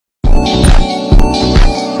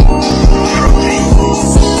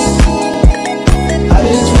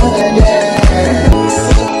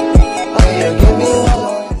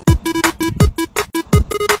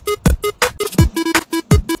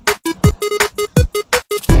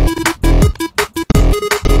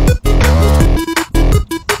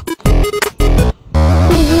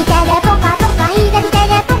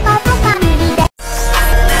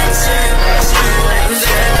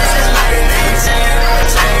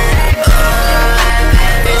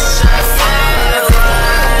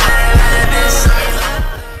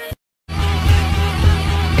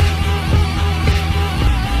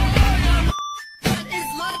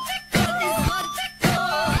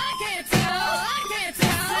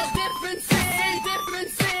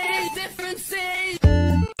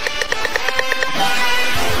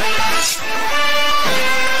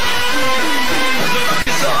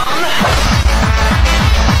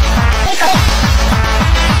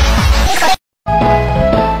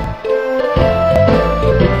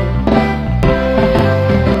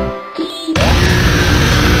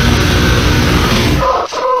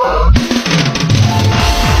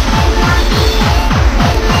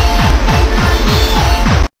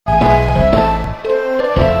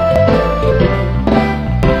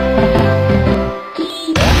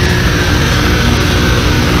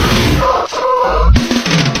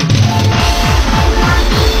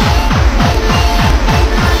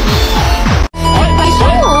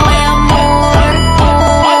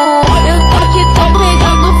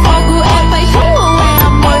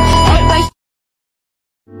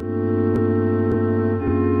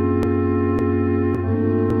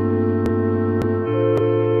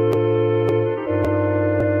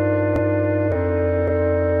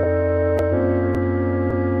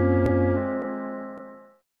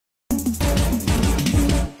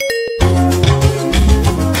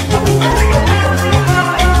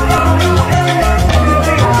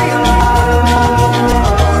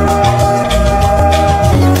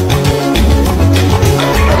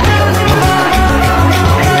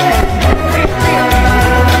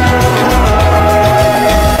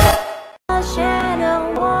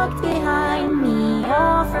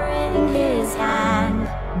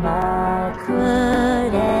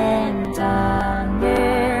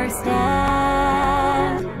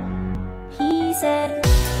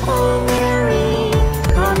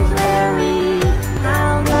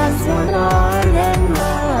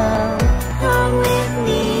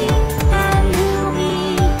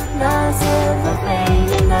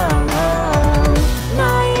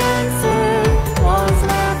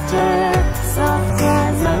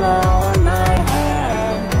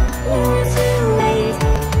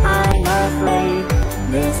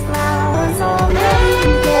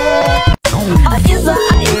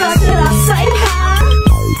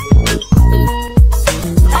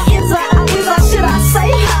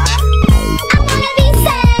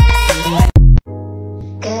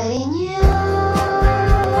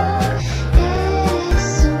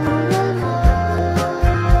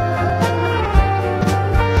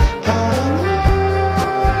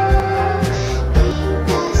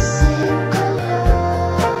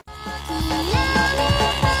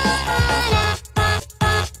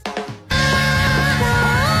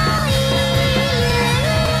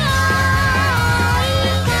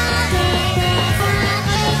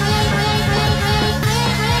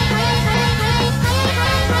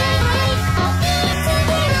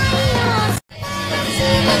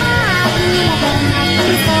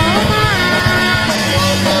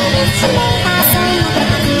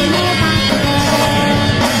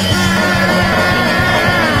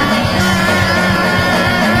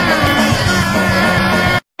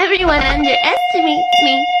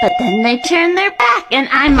they turn their back, and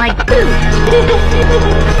I'm like, boo.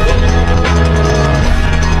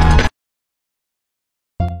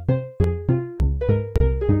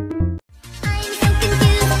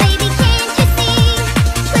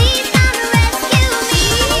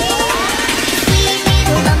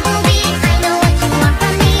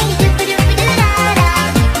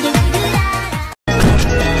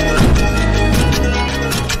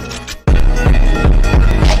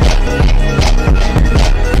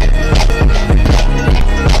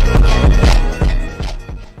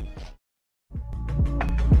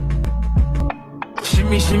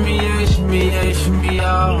 Shimmy, shimmy, yeah, shimmy, yeah, shimmy,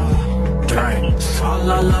 yeah. Drink.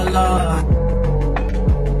 Swalla la la.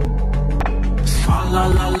 Swalla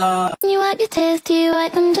la la. You want your taste, you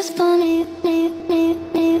want them just for me. Leave me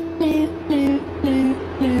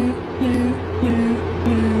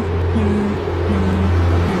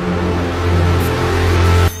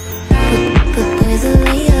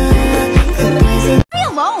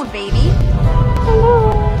alone, baby.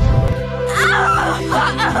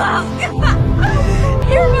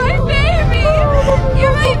 You're my baby!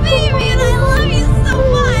 You're my baby and I love you so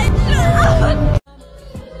much!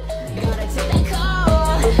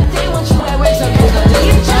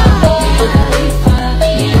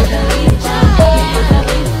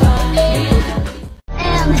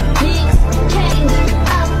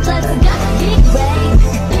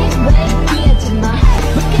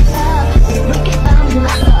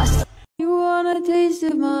 You want a taste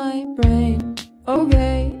of my brain?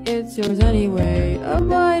 Okay, it's yours anyway. A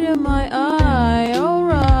bite of my eye.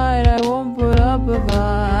 Alright, I won't put up a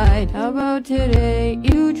fight. How about today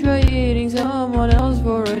you try eating someone else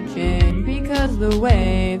for a change? Because the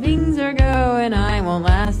way things are going, I won't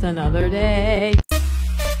last another day.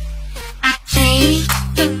 Change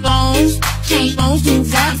the bones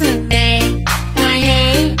things out today. I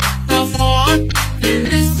ain't no form in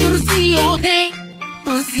this pussy all day.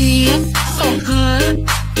 Pussy is so good.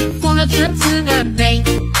 Gonna trip to the bank.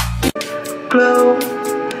 Glow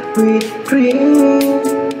with green.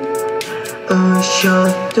 A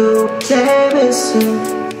shot to Davidson.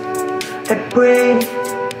 A brain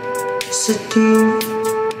sitting.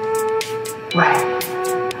 Right.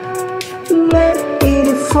 Let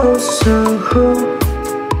it fall so home.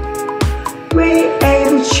 We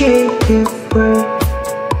ain't shake it free.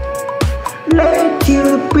 Let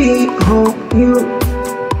you be home. You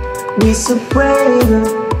be so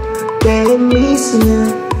brave. That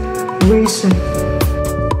missing reason.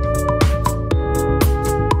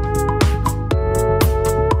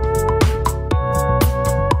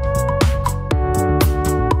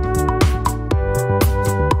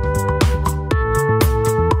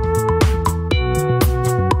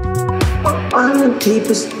 On the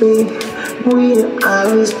deepest beat, we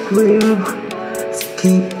always bring,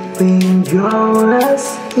 keeping your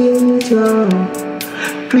skin tone.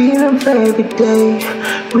 Freedom every day,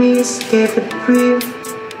 we escape the breathe.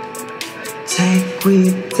 Take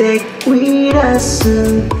with us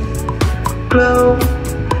and glow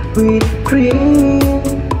with green.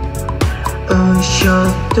 A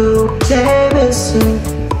shot to Davidson,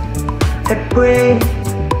 a brain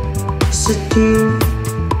sitting.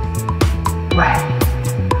 Right.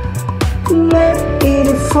 Let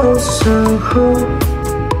it fall so home.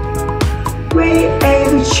 We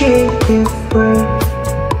ain't shaking free.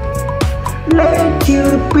 Let you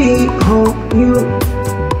be home. You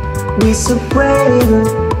be so brave.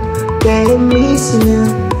 That missing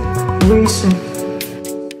reason.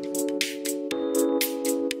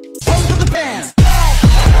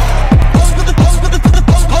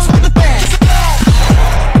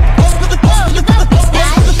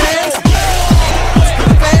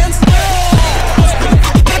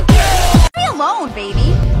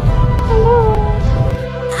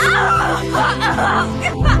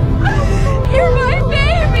 You're my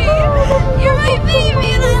baby! You're my baby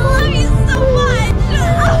and I love you so much!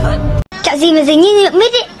 Kẹo gì mà dính như miệng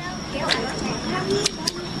mít ý.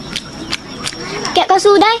 Kẹo cao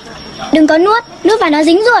su đấy. Đừng có nuốt vào nó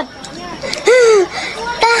dính ruột.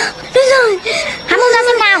 Đúng rồi. Há mồm ra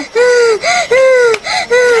xem nào.